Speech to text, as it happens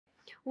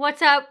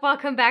What's up?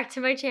 Welcome back to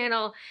my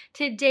channel.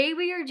 Today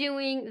we are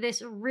doing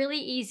this really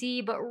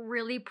easy but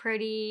really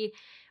pretty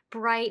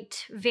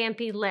bright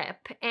vampy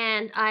lip,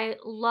 and I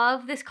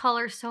love this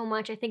color so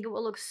much. I think it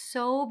will look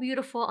so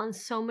beautiful on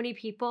so many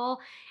people,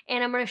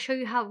 and I'm going to show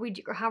you how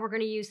we're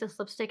going to use this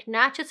lipstick,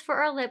 not just for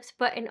our lips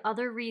but in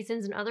other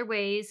reasons and other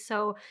ways.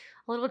 So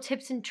little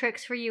tips and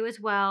tricks for you as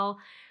well.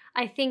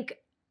 I think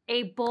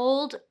a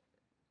bold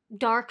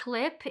dark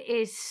lip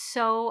is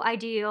so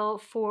ideal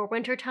for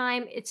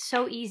wintertime. It's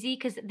so easy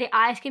because the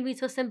eyes can be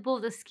so simple,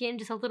 the skin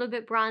just a little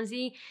bit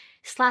bronzy.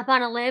 Slap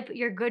on a lip,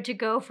 you're good to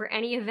go for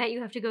any event you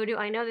have to go to.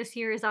 I know this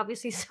year is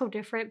obviously so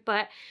different,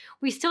 but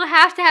we still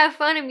have to have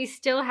fun and we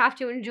still have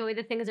to enjoy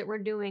the things that we're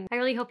doing. I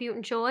really hope you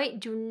enjoy.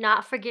 Do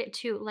not forget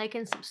to like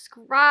and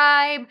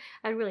subscribe.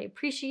 I'd really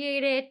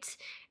appreciate it.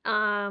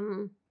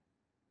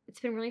 It's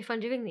been really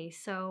fun doing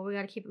these, so we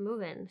got to keep it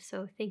moving.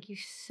 So thank you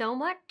so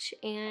much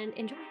and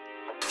enjoy.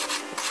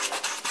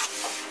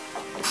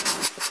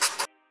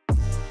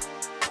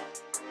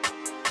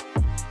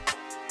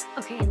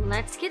 Okay,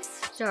 let's get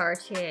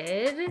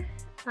started.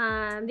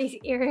 These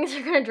earrings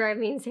are gonna drive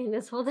me insane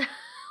this whole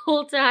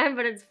time,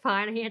 but it's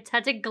fine. I just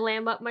had to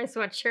glam up my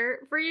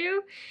sweatshirt for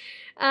you.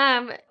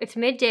 It's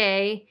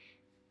midday.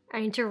 I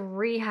need to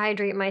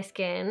rehydrate my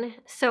skin.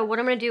 So what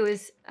I'm gonna do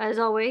is, as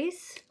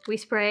always, we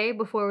spray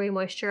before we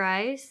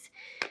moisturize.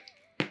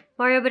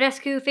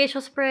 Badescu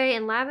facial spray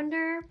and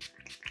lavender.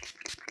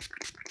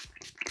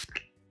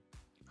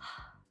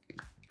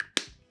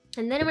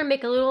 And then I'm going to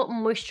make a little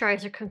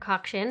moisturizer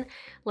concoction.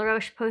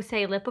 Roche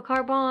Posay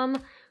Lipikar Balm.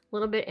 A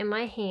little bit in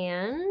my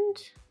hand.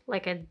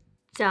 Like a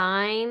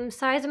dime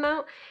size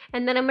amount.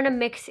 And then I'm going to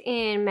mix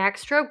in MAC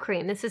Strobe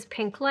cream. This is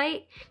Pink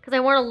Light. Because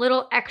I want a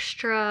little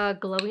extra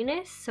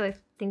glowiness. So I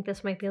think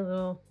this might be a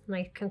little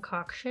nice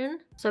concoction.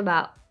 So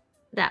about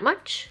that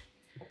much.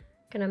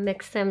 Gonna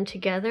mix them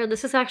together.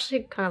 This is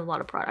actually kind of a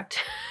lot of product.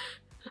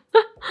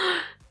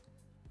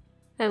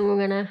 And we're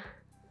going to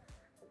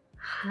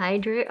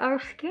hydrate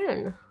our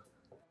skin.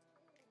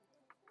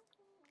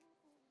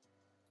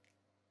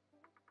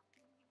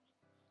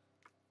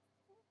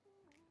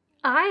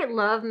 I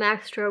love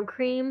MAC Strobe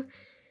cream.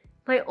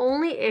 My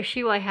only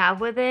issue I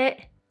have with it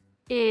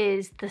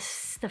is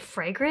the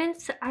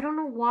fragrance. I don't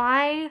know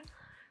why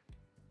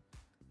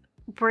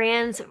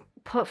brands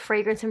put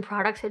fragrance in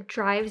products. It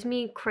drives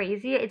me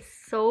crazy. It's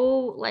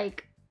so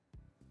like,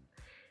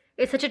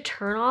 it's such a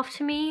turn off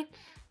to me.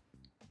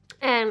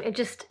 And it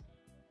just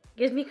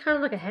gives me kind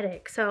of like a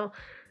headache. So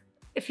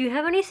if you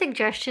have any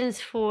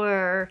suggestions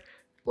for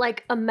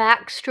like a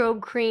MAC Strobe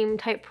cream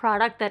type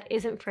product that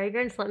isn't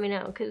fragrance, let me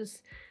know,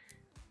 because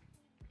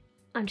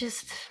I'm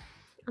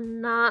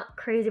not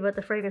crazy about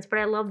the fragrance, but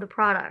I love the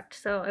product.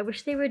 So I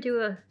wish they would do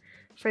a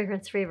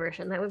fragrance-free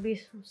version. That would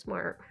be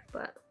smart,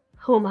 but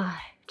who am I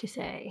to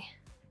say?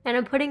 And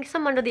I'm putting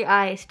some under the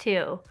eyes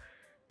too,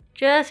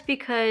 just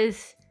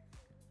because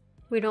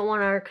we don't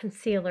want our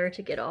concealer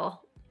to get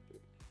all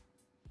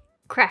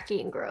cracky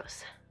and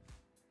gross.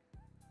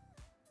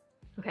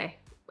 Okay,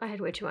 I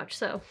had way too much,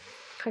 so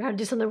I gotta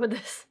do something with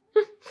this.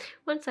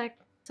 One sec.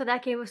 So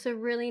that gave us a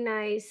really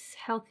nice,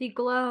 healthy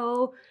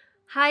glow.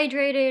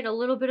 Hydrated, a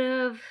little bit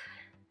of,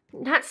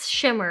 not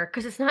shimmer,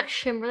 because it's not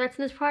shimmer that's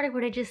in this product,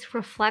 but it just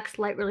reflects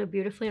light really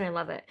beautifully, and I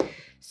love it.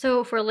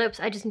 So for lips,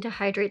 I just need to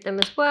hydrate them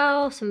as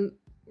well. Some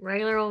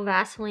regular old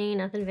Vaseline,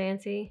 nothing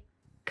fancy.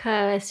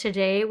 Because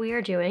today we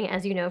are doing,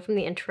 as you know from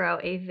the intro,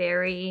 a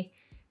very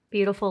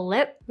beautiful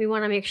lip. We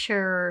want to make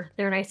sure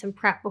they're nice and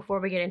prepped before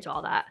we get into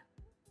all that.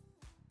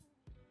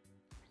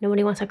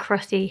 Nobody wants a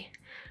crusty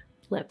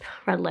lip,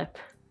 red lip.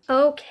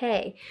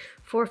 Okay,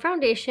 for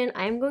foundation,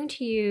 I'm going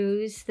to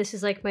use, this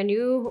is like my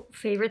new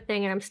favorite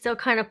thing, and I'm still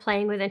kind of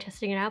playing with it and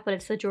testing it out, but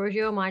it's the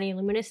Giorgio Armani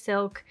Luminous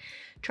Silk,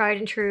 tried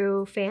and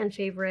true, fan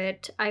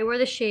favorite. I wear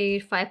the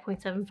shade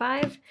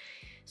 5.75,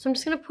 so I'm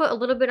just going to put a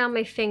little bit on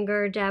my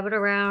finger, dab it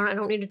around. I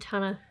don't need a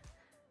ton of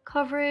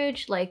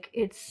coverage, like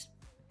it's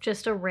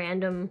just a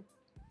random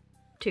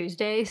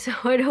Tuesday, so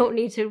I don't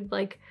need to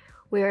like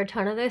wear a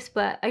ton of this,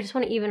 but I just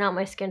want to even out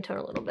my skin tone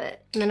a little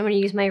bit. And then I'm going to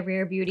use my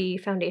Rare Beauty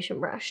foundation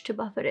brush to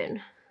buff it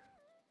in.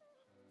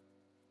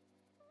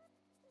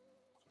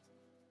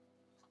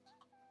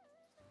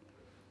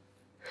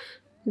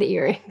 The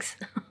earrings.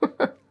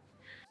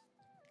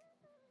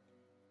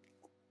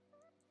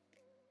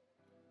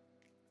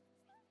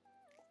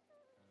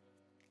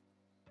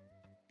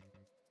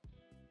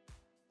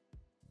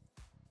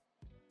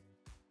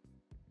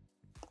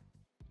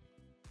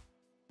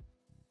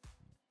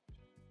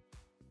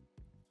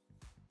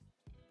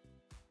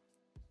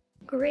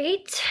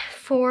 Great.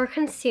 For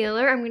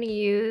concealer, I'm going to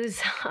use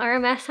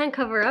RMS on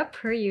Cover Up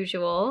per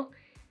usual.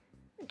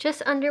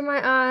 Just under my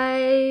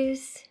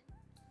eyes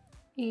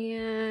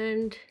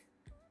and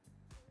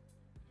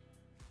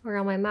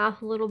around my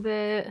mouth a little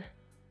bit.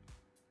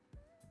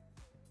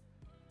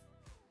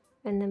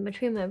 And then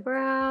between my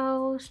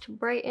brows to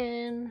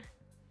brighten.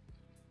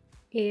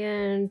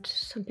 And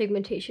some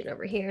pigmentation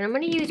over here. And I'm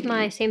going to use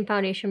my same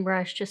foundation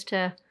brush just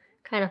to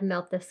kind of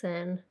melt this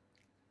in.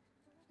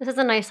 This has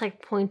a nice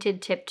like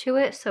pointed tip to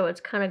it, so it's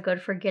kind of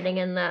good for getting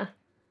in the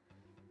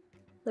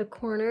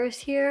corners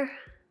here.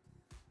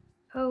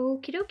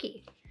 Okie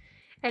dokie.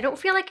 I don't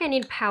feel like I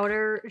need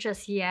powder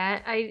just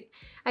yet.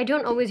 I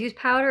don't always use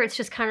powder. It's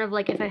just kind of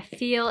like if I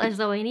feel as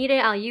though I need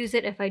it, I'll use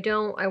it. If I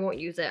don't, I won't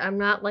use it. I'm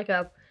not like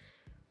a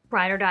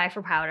ride or die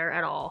for powder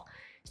at all.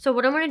 So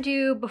what I'm going to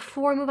do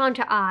before I move on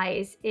to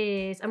eyes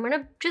is I'm going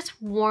to just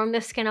warm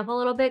the skin up a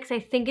little bit because I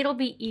think it'll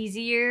be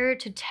easier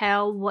to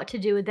tell what to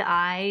do with the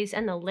eyes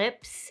and the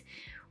lips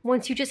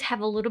once you just have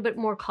a little bit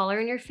more color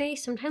in your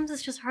face. Sometimes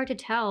it's just hard to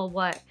tell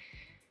what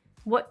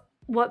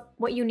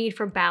you need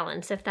for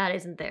balance if that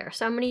isn't there.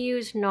 So I'm going to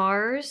use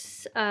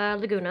NARS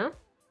Laguna.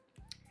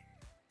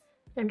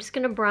 I'm just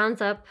going to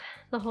bronze up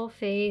the whole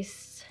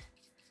face.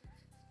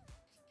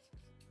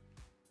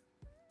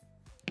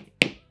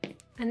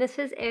 And this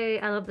is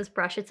I love this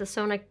brush. It's a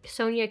Sonia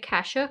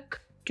Kashuk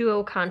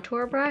Duo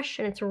Contour Brush.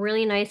 And it's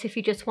really nice if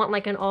you just want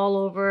like an all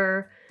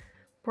over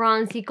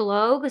bronzy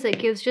glow because it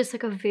gives just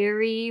like a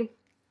very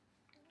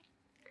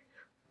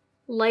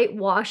light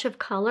wash of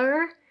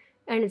color.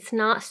 And it's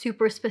not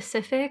super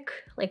specific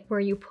like where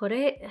you put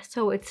it.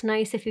 So it's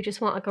nice if you just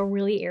want like a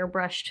really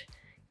airbrushed,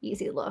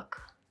 easy look.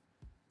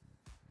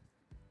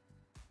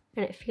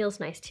 And it feels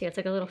nice too. It's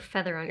like a little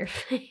feather on your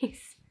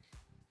face.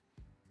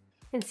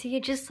 And see,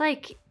 it just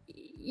like,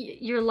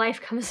 your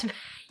life comes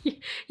back.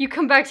 You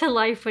come back to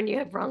life when you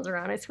have bronzer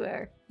on, I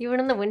swear. Even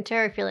in the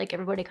winter, I feel like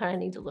everybody kind of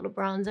needs a little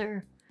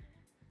bronzer.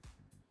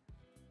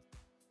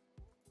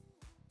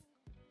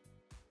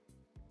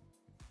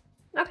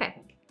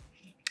 Okay,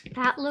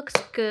 that looks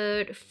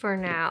good for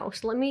now.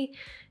 So let me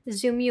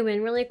zoom you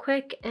in really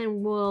quick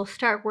and we'll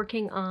start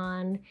working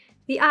on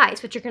the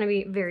eyes, which are gonna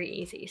be very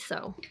easy,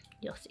 so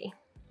you'll see.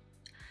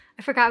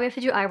 I forgot we have to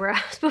do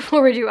eyebrows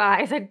before we do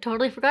eyes. I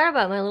totally forgot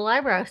about my little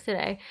eyebrows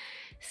today.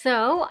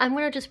 So I'm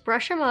gonna just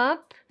brush them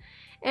up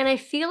and I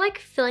feel like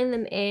filling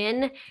them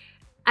in.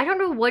 I don't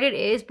know what it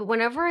is, but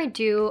whenever I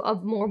do a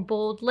more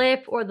bold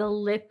lip or the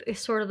lip is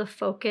sort of the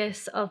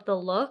focus of the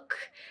look,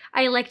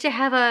 I like to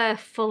have a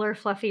fuller,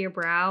 fluffier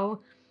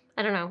brow.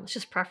 I don't know, it's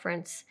just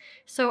preference.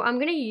 So I'm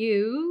gonna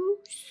use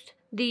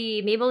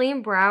the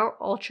Maybelline Brow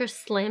Ultra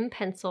Slim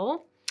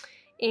Pencil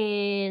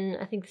in,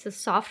 I think this is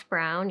soft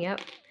brown,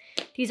 yep.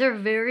 These are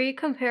very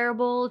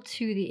comparable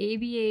to the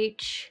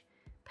ABH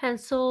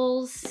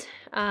pencils.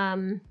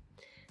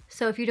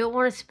 So if you don't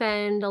want to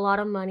spend a lot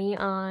of money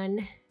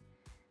on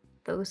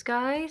those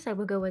guys, I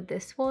would go with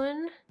this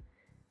one.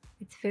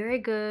 It's very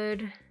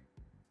good.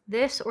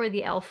 This or the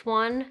e.l.f.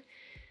 one,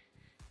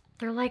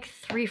 they're like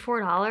 $3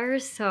 or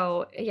 $4.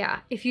 So yeah,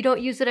 if you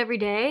don't use it every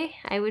day,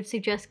 I would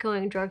suggest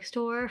going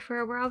drugstore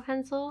for a brow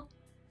pencil.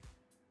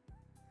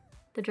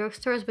 The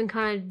drugstore has been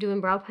kind of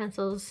doing brow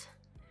pencils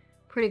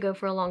pretty good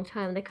for a long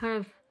time. They kind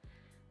of,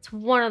 it's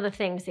one of the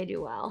things they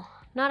do well.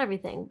 Not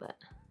everything, but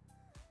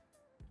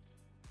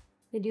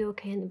they do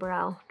okay in the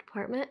brow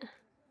department.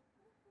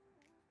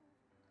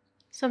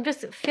 So I'm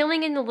just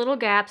filling in the little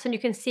gaps, and you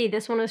can see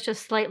this one is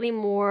just slightly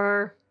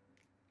more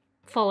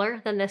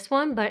fuller than this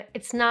one, but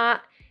it's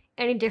not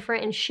any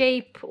different in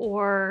shape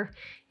or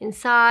in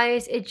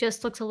size. It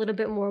just looks a little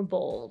bit more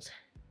bold.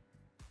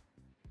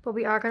 But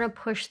we are gonna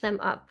push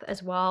them up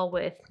as well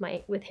with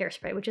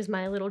hairspray, which is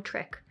my little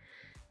trick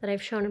that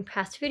I've shown in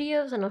past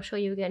videos, and I'll show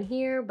you again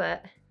here,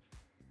 but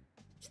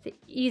it's the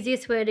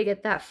easiest way to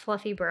get that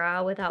fluffy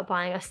brow without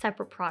buying a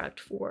separate product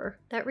for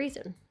that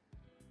reason.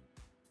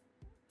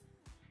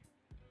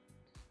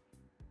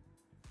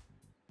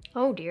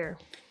 Oh dear,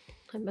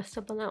 I messed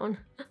up on that one.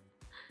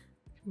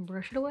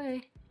 Brush it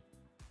away.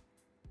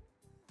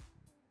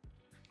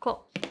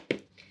 Cool.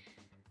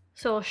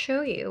 So I'll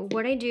show you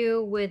what I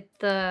do with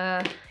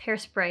the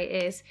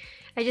hairspray is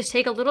I just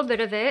take a little bit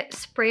of it,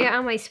 spray it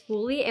on my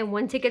spoolie, and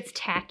once it gets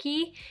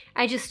tacky,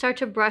 I just start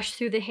to brush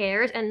through the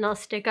hairs and they'll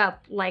stick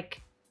up.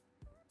 Like,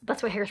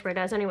 that's what hairspray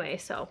does anyway,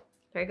 so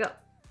there you go.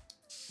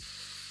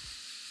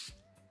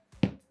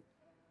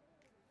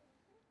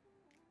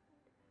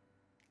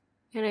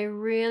 And I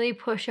really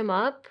push them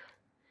up.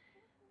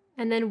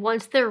 And then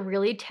once they're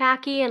really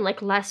tacky and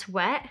like less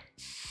wet,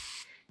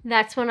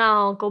 that's when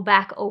I'll go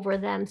back over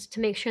them to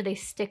make sure they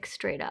stick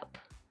straight up.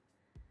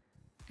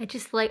 I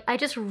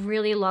just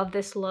really love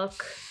this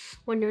look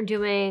when you're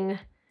doing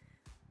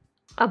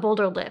a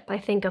bolder lip. I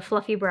think a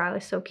fluffy brow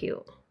is so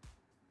cute.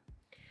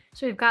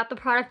 So we've got the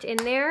product in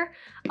there.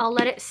 I'll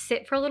let it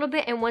sit for a little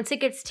bit, and once it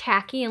gets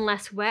tacky and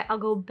less wet, I'll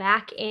go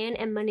back in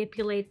and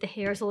manipulate the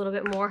hairs a little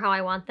bit more how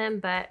I want them,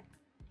 but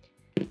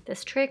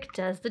this trick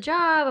does the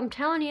job. I'm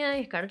telling you,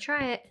 you gotta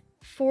try it.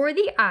 For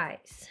the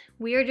eyes,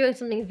 we are doing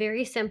something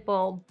very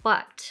simple,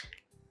 but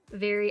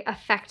very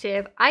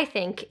effective, I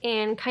think,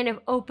 in kind of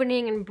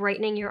opening and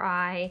brightening your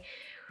eye,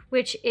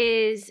 which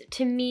is,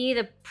 to me,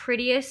 the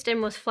prettiest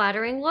and most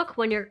flattering look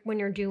when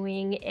you're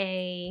doing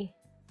a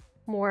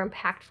more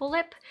impactful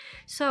lip.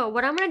 So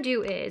what I'm gonna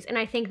do is, and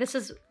I think this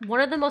is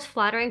one of the most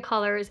flattering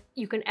colors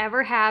you can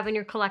ever have in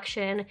your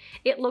collection.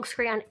 It looks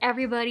great on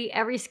everybody,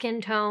 every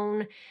skin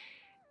tone.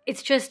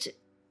 It's just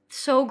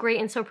so great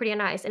and so pretty and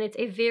nice. And it's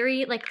a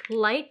very like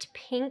light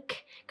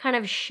pink, kind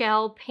of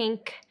shell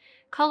pink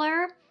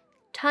color.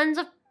 Tons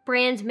of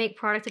brands make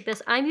products like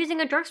this. I'm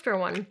using a drugstore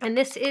one, and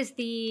this is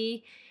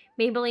the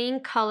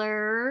Maybelline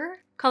color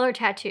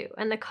tattoo,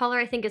 and the color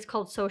I think is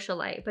called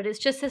Socialite, but it's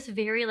just this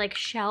very like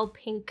shell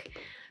pink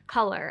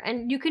color.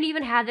 And you can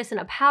even have this in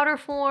a powder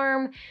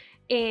form,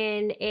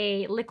 in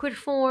a liquid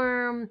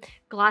form.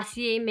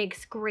 Glossier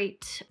makes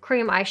great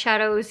cream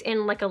eyeshadows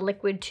in like a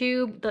liquid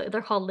tube.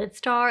 They're called Lid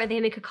Star.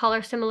 They make a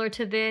color similar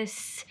to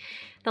this.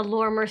 The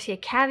Laura Mercier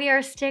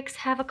Caviar sticks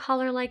have a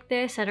color like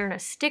this that are in a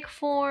stick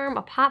form,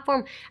 a pot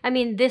form. I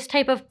mean, this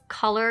type of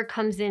color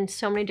comes in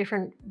so many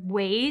different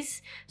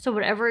ways. So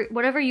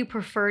whatever you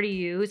prefer to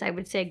use, I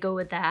would say go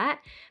with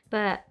that.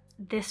 But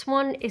this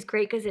one is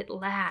great because it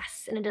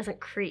lasts and it doesn't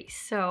crease.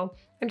 So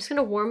I'm just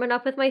gonna warm it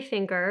up with my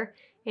finger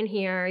in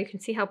here. You can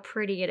see how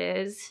pretty it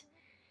is.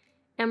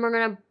 And we're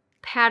gonna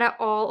pat it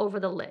all over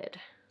the lid.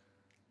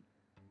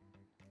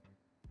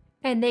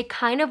 And they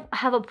kind of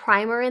have a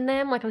primer in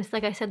them. Like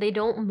I said, they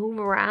don't move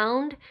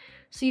around.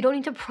 So you don't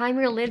need to prime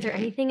your lids or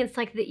anything. It's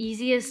like the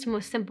easiest,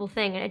 most simple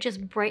thing. And it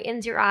just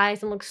brightens your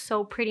eyes and looks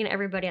so pretty on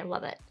everybody. I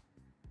love it.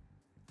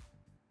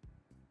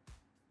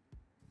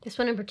 This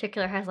one in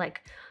particular has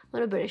like a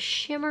little bit of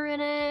shimmer in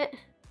it.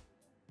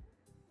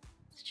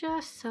 It's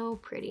just so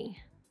pretty.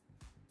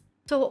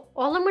 So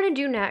all I'm gonna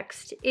do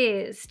next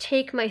is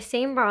take my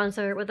same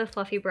bronzer with a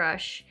fluffy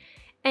brush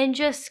and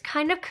just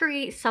kind of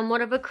create somewhat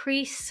of a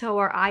crease so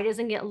our eye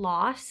doesn't get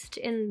lost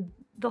in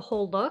the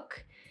whole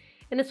look.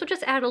 And this will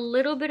just add a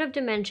little bit of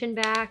dimension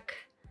back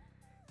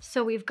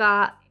so we've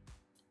got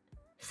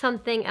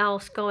something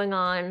else going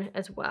on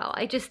as well.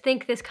 I just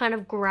think this kind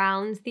of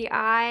grounds the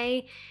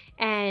eye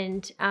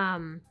and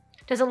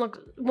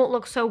won't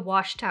look so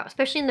washed out,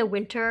 especially in the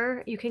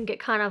winter. You can get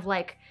kind of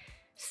like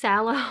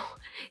sallow.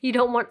 You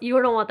don't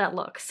want that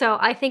look. So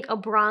I think a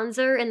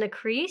bronzer in the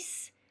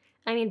crease,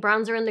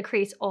 bronzer in the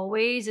crease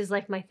always is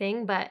like my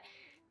thing, but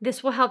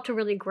this will help to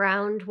really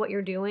ground what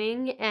you're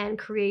doing and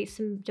create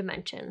some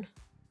dimension.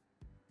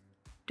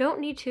 Don't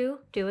need to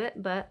do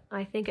it, but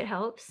I think it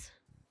helps.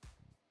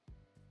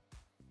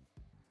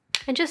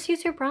 And just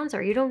use your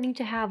bronzer. You don't need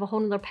to have a whole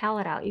nother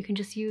palette out. You can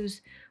just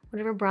use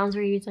whatever bronzer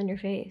you use on your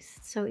face.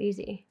 It's so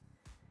easy.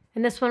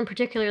 And this one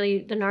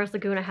particularly, the NARS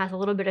Laguna, has a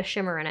little bit of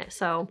shimmer in it,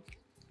 so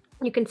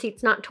you can see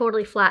it's not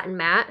totally flat and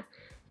matte.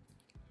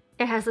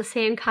 It has the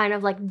same kind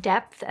of like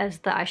depth as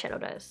the eyeshadow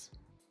does.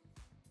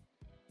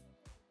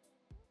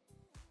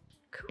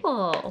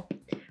 Cool.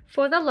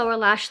 For the lower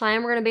lash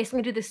line, we're gonna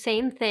basically do the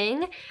same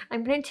thing.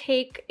 I'm gonna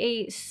take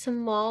a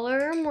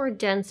smaller, more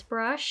dense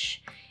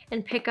brush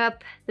and pick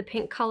up the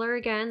pink color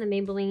again, the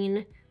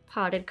Maybelline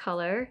potted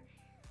color,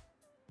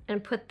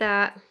 and put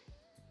that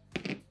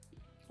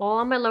all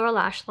on my lower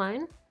lash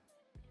line.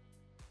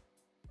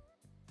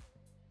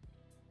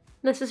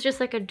 This is just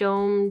like a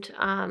domed,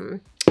 oh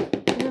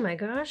my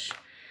gosh,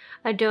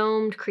 a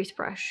domed crease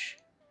brush.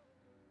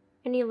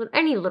 Any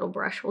little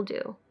brush will do.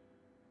 You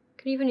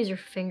could even use your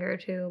finger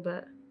too,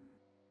 but.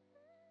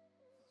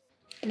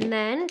 And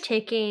then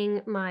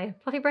taking my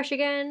fluffy brush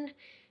again,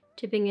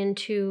 dipping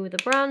into the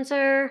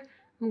bronzer,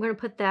 I'm gonna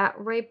put that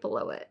right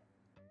below it.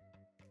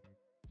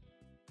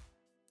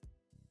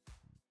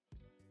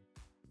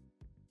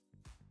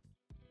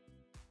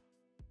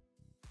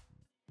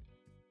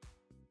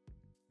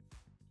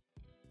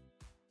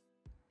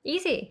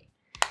 Easy.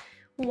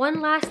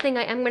 One last thing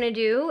I am gonna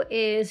do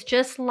is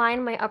just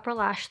line my upper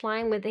lash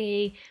line with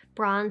a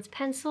bronze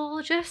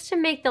pencil just to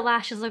make the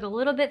lashes look a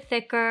little bit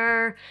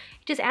thicker.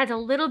 It just adds a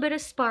little bit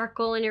of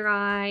sparkle in your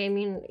eye. I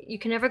mean, you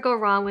can never go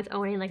wrong with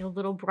owning like a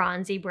little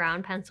bronzy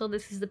brown pencil.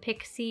 This is the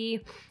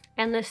Pixi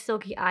and the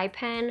Silky eye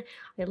pen.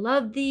 I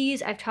love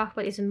these. I've talked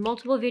about these in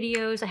multiple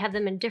videos. I have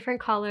them in different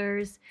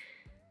colors.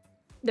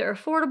 They're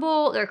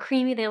affordable, they're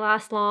creamy, they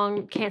last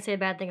long. Can't say a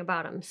bad thing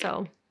about them.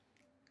 So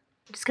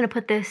I'm just gonna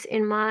put this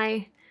in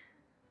my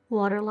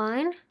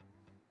waterline.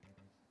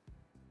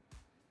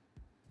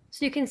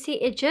 So you can see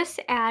it just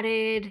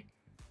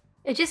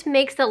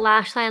makes the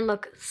lash line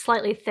look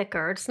slightly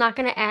thicker. It's not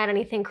gonna add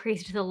anything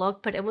crazy to the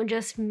look, but it will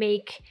just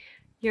make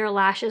your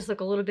lashes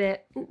look a little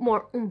bit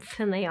more oomph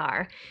than they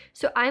are.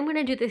 So I'm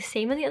gonna do the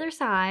same on the other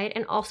side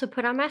and also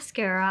put on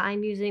mascara.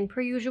 I'm using,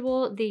 per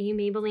usual, the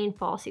Maybelline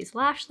Falsies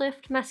Lash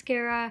Lift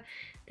Mascara.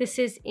 This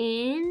is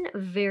in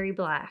very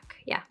black.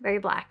 Yeah, very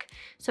black.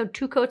 So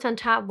 2 coats on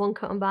top, 1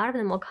 coat on bottom, and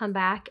then we'll come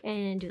back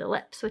and do the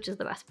lips, which is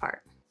the best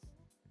part.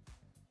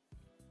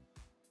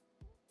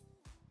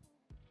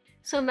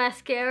 So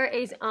mascara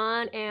is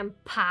on and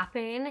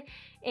popping,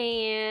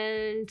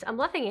 and I'm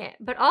loving it.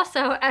 But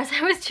also, as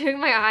I was doing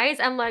my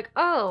eyes, I'm like,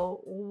 oh,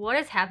 what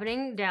is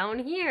happening down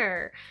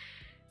here?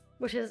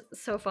 Which is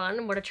so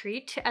fun, what a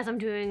treat, as I'm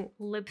doing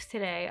lips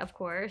today, of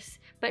course.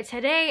 But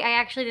today,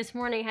 this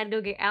morning, had to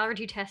go get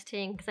allergy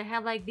testing because I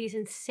have like these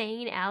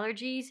insane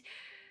allergies.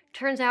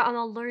 Turns out I'm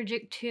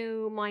allergic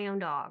to my own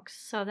dogs,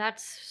 so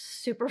that's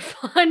super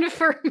fun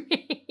for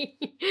me.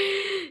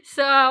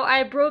 So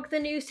I broke the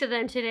news to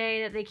them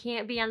today that they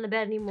can't be on the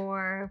bed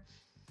anymore.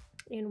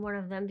 and one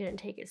of them didn't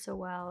take it so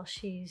well.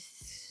 She's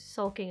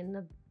sulking in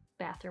the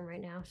bathroom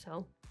right now,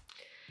 so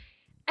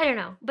I don't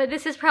know. But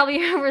this is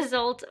probably a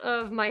result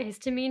of my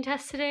histamine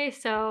test today,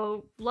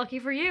 so lucky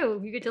for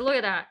you. You get to look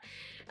at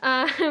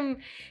that.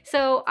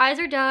 So eyes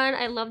are done.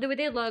 I love the way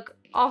they look.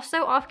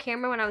 Also off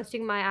camera when I was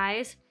doing my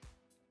eyes,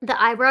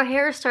 the eyebrow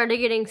hairs started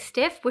getting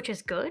stiff, which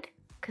is good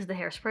because the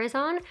hairspray is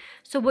on.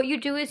 So what you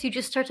do is you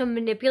just start to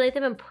manipulate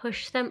them and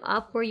push them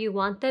up where you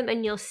want them,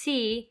 and you'll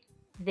see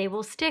they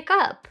will stick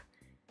up.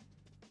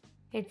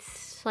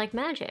 It's like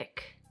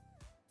magic.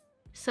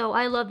 So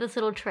I love this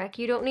little trick.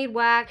 You don't need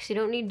wax, you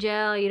don't need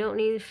gel, you don't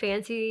need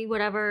fancy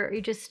whatever.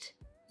 You just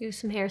use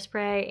some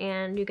hairspray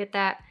and you get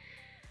that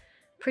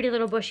pretty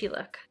little bushy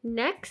look.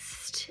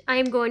 Next,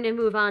 I'm going to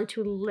move on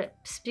to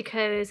lips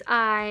because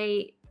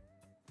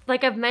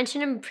like I've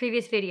mentioned in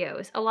previous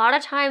videos, a lot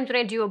of times when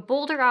I do a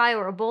bolder eye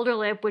or a bolder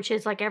lip, which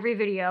is like every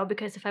video,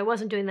 because if I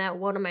wasn't doing that,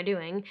 what am I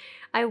doing?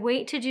 I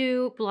wait to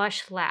do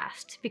blush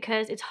last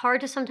because it's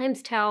hard to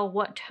sometimes tell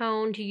what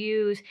tone to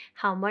use,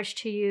 how much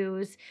to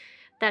use,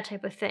 that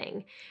type of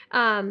thing.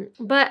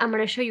 But I'm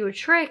gonna show you a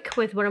trick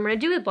with what I'm gonna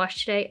do with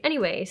blush today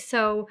anyway,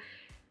 so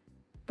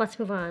let's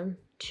move on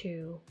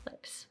to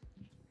lips.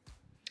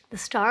 The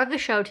star of the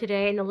show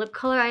today and the lip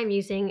color I'm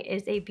using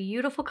is a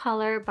beautiful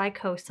color by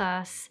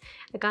Kosas.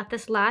 I got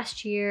this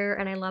last year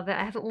and I love it.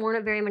 I haven't worn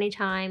it very many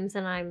times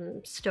and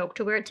I'm stoked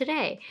to wear it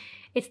today.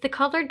 It's the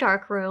color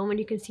Darkroom and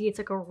you can see it's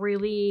like a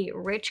really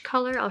rich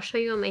color. I'll show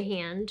you on my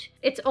hand.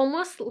 It's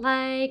almost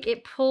like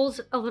it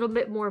pulls a little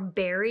bit more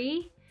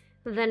berry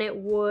than it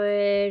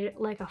would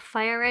like a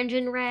fire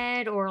engine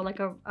red or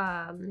like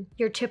a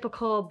your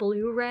typical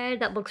blue red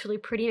that looks really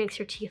pretty, makes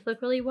your teeth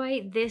look really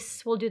white.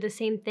 This will do the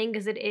same thing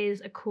because it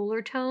is a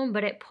cooler tone,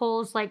 but it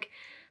pulls like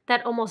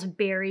that almost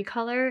berry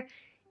color.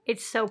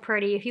 It's so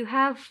pretty. If you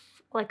have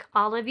like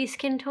olivey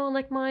skin tone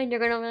like mine, you're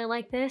gonna really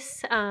like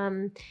this.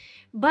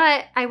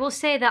 But I will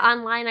say that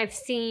online I've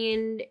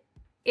seen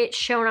it's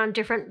shown on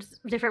different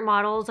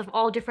models of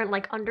all different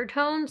like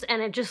undertones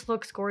and it just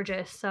looks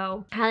gorgeous.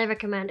 So highly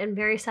recommend and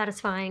very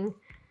satisfying.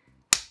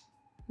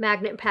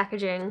 Magnet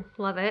packaging,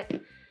 love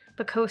it.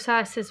 But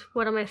Kosas is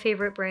one of my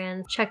favorite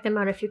brands. Check them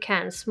out if you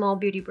can, small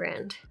beauty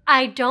brand.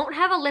 I don't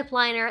have a lip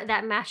liner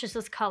that matches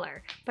this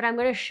color, but I'm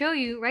gonna show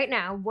you right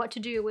now what to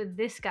do with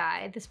this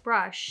guy, this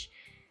brush,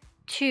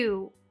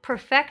 to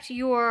perfect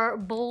your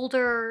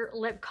bolder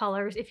lip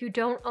colors if you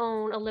don't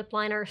own a lip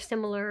liner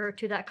similar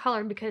to that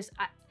color, because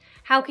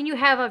how can you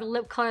have a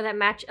lip color that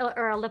match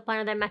or a lip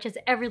liner that matches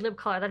every lip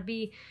color? That'd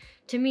be,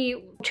 to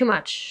me, too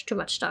much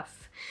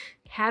stuff.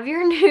 Have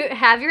your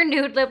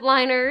nude lip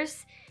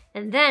liners,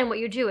 and then what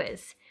you do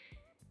is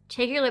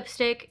take your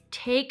lipstick,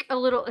 take a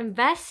little,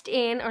 invest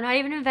in, or not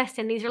even invest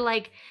in, these are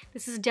like,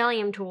 this is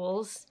Delium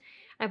Tools.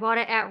 I bought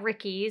it at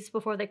Ricky's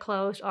before they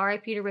closed.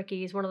 RIP to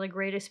Ricky's, one of the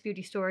greatest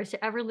beauty stores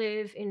to ever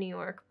live in New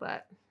York,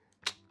 but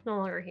no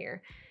longer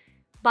here.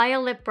 Buy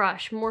a lip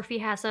brush. Morphe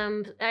has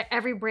them.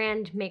 Every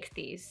brand makes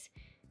these.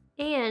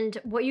 And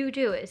what you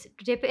do is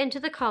dip it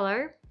into the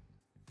color,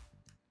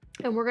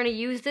 and we're going to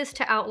use this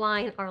to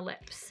outline our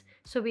lips.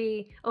 So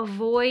we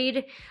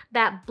avoid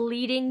that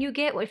bleeding you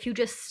get if you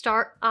just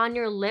start on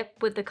your lip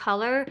with the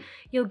color.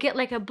 You'll get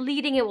like a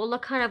bleeding. It will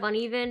look kind of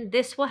uneven.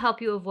 This will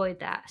help you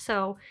avoid that.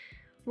 So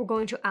we're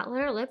going to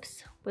outline our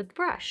lips with the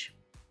brush.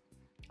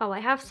 Oh, I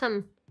have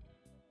some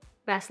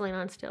Vaseline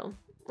on still.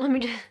 Let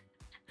me just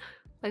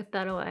wipe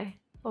that away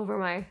over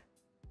my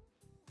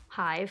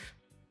hive.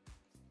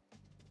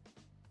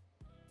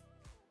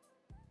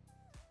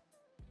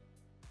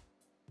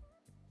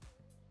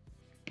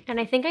 And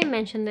I think I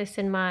mentioned this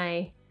in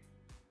my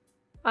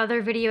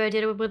other video I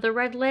did with the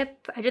red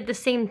lip. I did the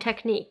same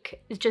technique.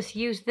 It's just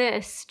use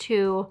this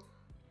to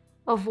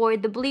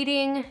avoid the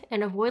bleeding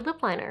and avoid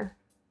lip liner.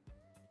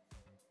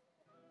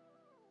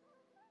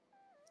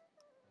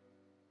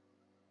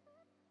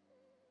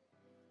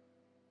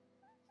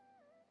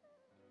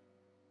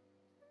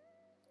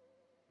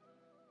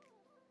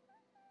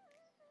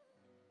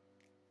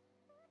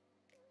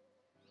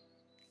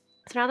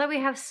 So now that we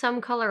have some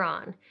color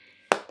on,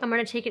 I'm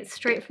going to take it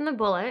straight from the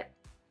bullet,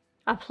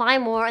 apply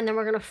more, and then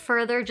we're going to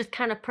further just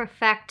kind of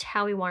perfect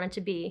how we want it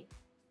to be.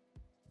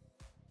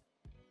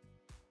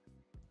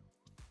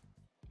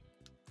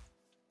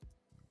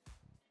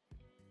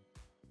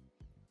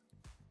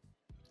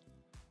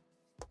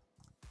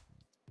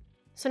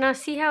 So now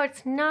see how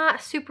it's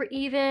not super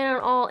even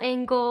on all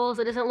angles,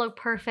 it doesn't look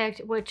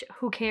perfect, which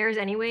who cares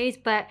anyways,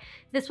 but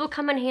this will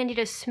come in handy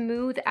to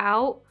smooth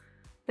out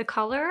the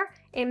color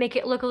and make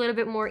it look a little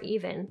bit more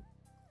even.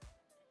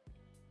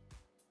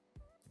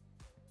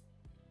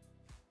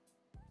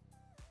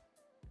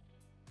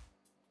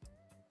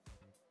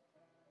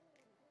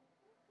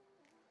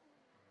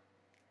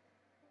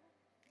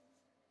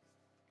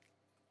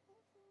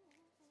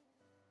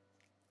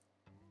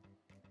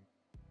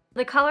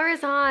 the color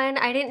is on.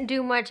 I didn't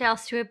do much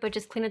else to it, but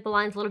just clean up the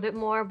lines a little bit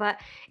more. But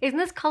isn't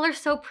this color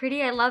so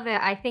pretty? I love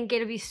it. I think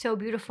it'll be so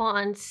beautiful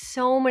on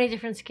so many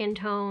different skin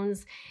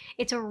tones.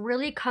 It's a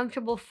really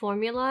comfortable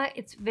formula.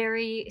 It's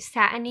very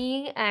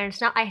satiny, and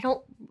it's not, I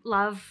don't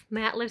love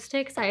matte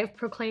lipsticks. I have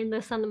proclaimed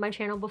this on my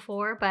channel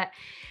before, but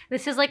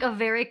this is like a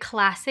very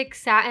classic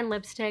satin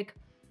lipstick.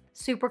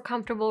 Super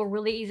comfortable,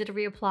 really easy to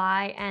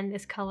reapply, and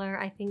this color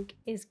I think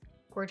is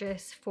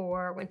gorgeous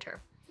for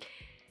winter.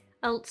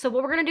 So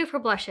what we're gonna do for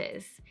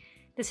blushes,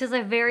 this is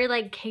a very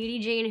like Katie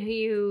Jane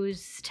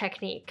Hughes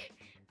technique,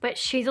 but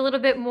she's a little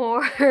bit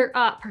more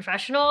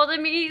professional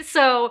than me.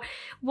 So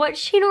what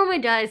she normally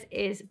does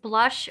is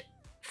blush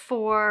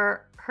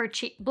for her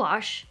cheek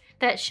blush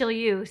that she'll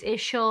use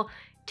is she'll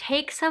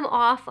take some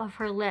off of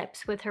her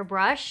lips with her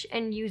brush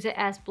and use it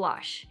as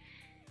blush.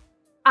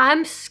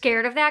 I'm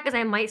scared of that because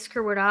I might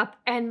screw it up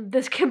and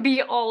this can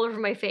be all over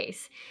my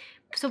face.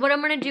 So what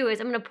I'm going to do is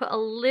I'm going to put a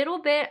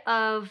little bit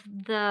of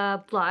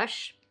the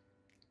blush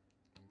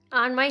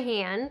on my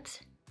hand,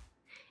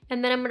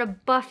 and then I'm going to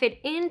buff it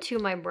into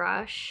my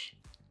brush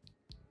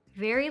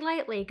very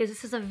lightly because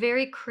this is a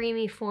very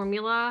creamy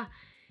formula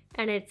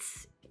and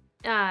it's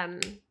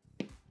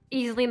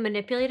easily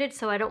manipulated,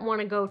 so I don't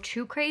want to go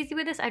too crazy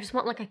with this. I just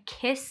want like a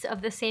kiss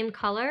of the same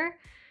color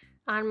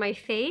on my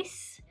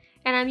face.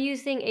 And I'm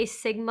using a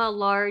Sigma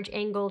large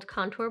angled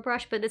contour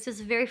brush, but this is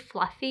very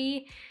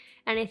fluffy.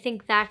 And I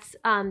think that's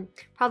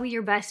probably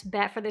your best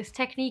bet for this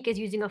technique is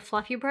using a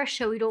fluffy brush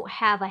so we don't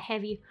have a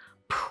heavy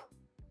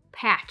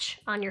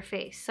patch on your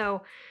face.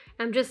 So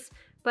I'm just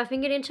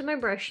buffing it into my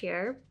brush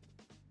here.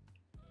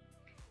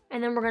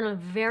 And then we're gonna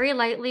very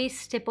lightly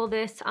stipple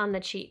this on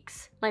the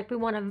cheeks. Like we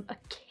want a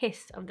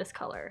kiss of this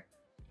color.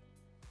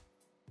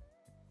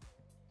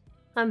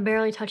 I'm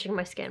barely touching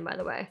my skin, by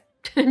the way.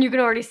 And you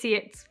can already see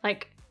it's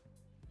like,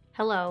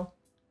 hello.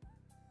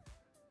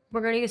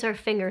 We're gonna use our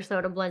fingers though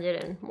to blend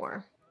it in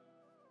more.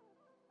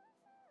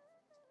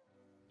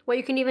 What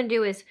you can even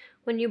do is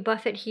when you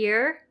buff it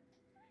here,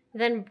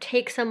 then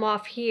take some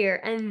off here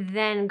and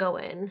then go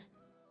in.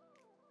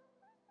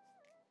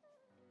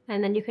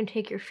 And then you can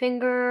take your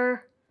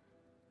finger,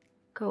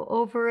 go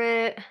over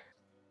it,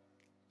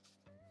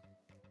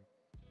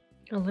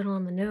 a little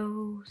on the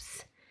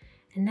nose.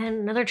 And then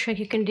another trick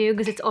you can do,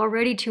 because it's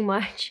already too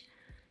much,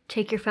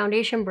 take your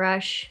foundation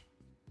brush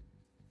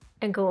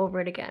and go over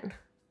it again.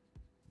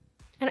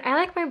 And I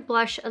like my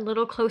blush a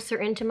little closer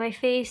into my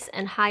face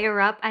and higher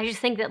up. I just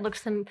think that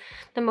looks the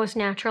most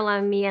natural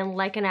on me and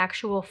like an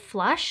actual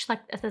flush,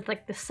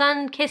 like the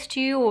sun kissed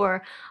you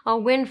or a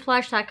wind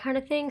flush, that kind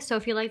of thing. So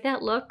if you like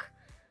that look,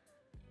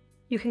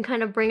 you can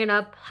kind of bring it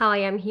up how I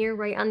am here,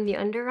 right on the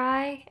under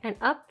eye and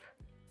up.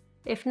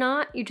 If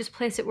not, you just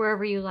place it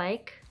wherever you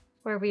like,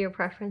 wherever your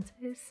preference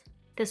is.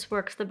 This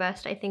works the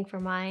best, I think, for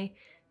my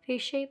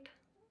face shape.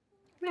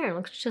 There, it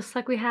looks just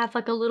like we have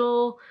like a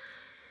little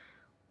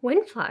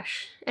wind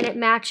flush, and it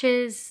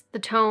matches the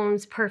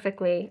tones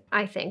perfectly.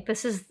 I think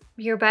this is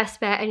your best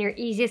bet and your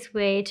easiest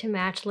way to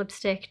match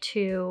lipstick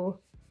to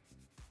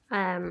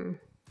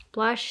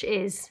blush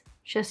is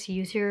just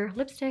use your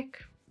lipstick.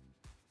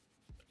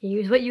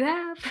 Use what you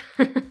have.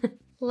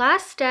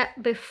 Last step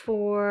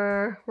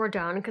before we're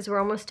done, because we're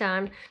almost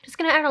done, just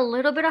gonna add a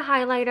little bit of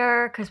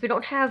highlighter because we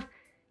don't have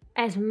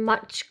as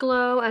much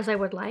glow as I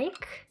would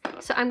like.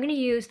 So I'm gonna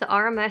use the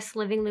RMS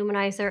Living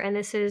Luminizer, and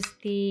this is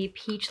the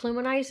Peach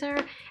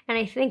Luminizer. And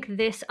I think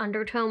this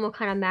undertone will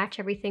kind of match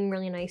everything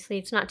really nicely.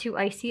 It's not too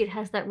icy, it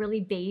has that really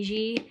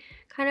beigey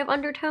kind of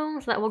undertone,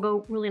 so that will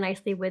go really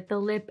nicely with the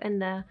lip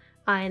and the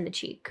eye and the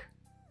cheek.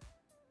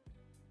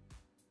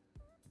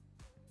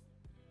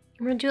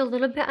 I'm gonna do a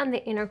little bit on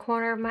the inner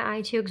corner of my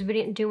eye too, because we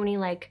didn't do any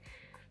like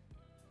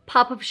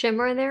pop-up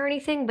shimmer in there or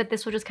anything, but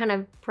this will just kind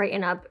of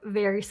brighten up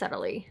very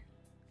subtly.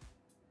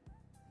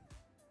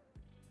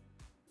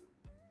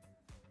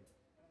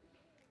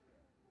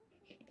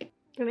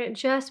 And it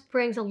just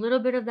brings a little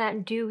bit of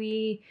that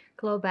dewy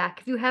glow back.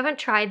 If you haven't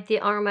tried the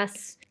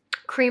RMS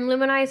cream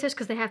luminizers,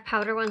 because they have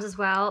powder ones as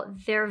well,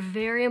 they're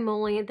very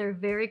emollient, they're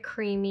very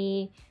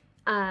creamy.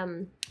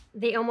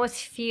 They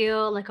almost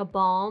feel like a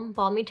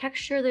balmy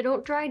texture. They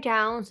don't dry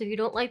down, so if you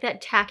don't like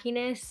that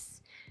tackiness,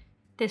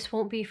 this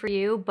won't be for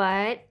you,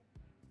 but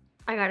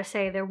I gotta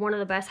say, they're one of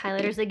the best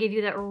highlighters. They give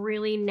you that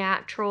really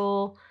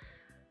natural,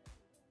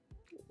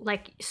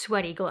 like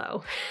sweaty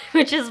glow,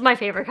 which is my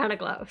favorite kind of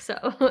glow, so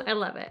I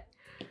love it.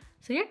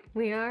 So yeah,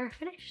 we are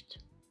finished.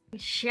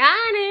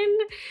 Shining!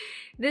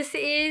 This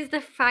is the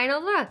final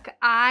look.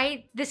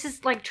 This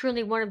is like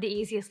truly one of the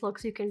easiest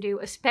looks you can do,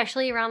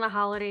 especially around the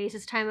holidays,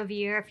 this time of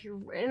year. If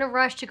you're in a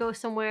rush to go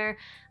somewhere,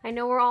 I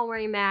know we're all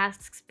wearing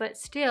masks, but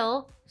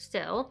still,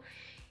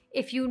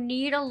 if you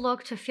need a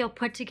look to feel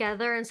put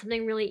together and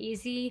something really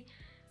easy,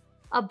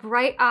 a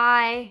bright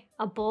eye,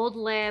 a bold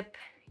lip,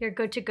 you're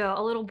good to go.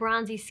 A little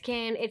bronzy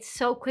skin, it's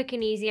so quick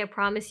and easy, I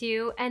promise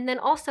you. And then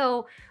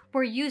also,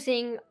 we're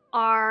using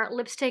our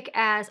lipstick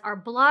as our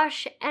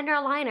blush and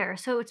our liner.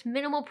 So it's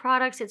minimal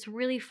products, it's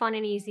really fun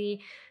and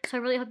easy. So I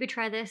really hope you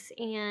try this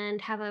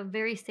and have a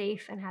very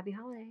safe and happy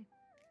holiday.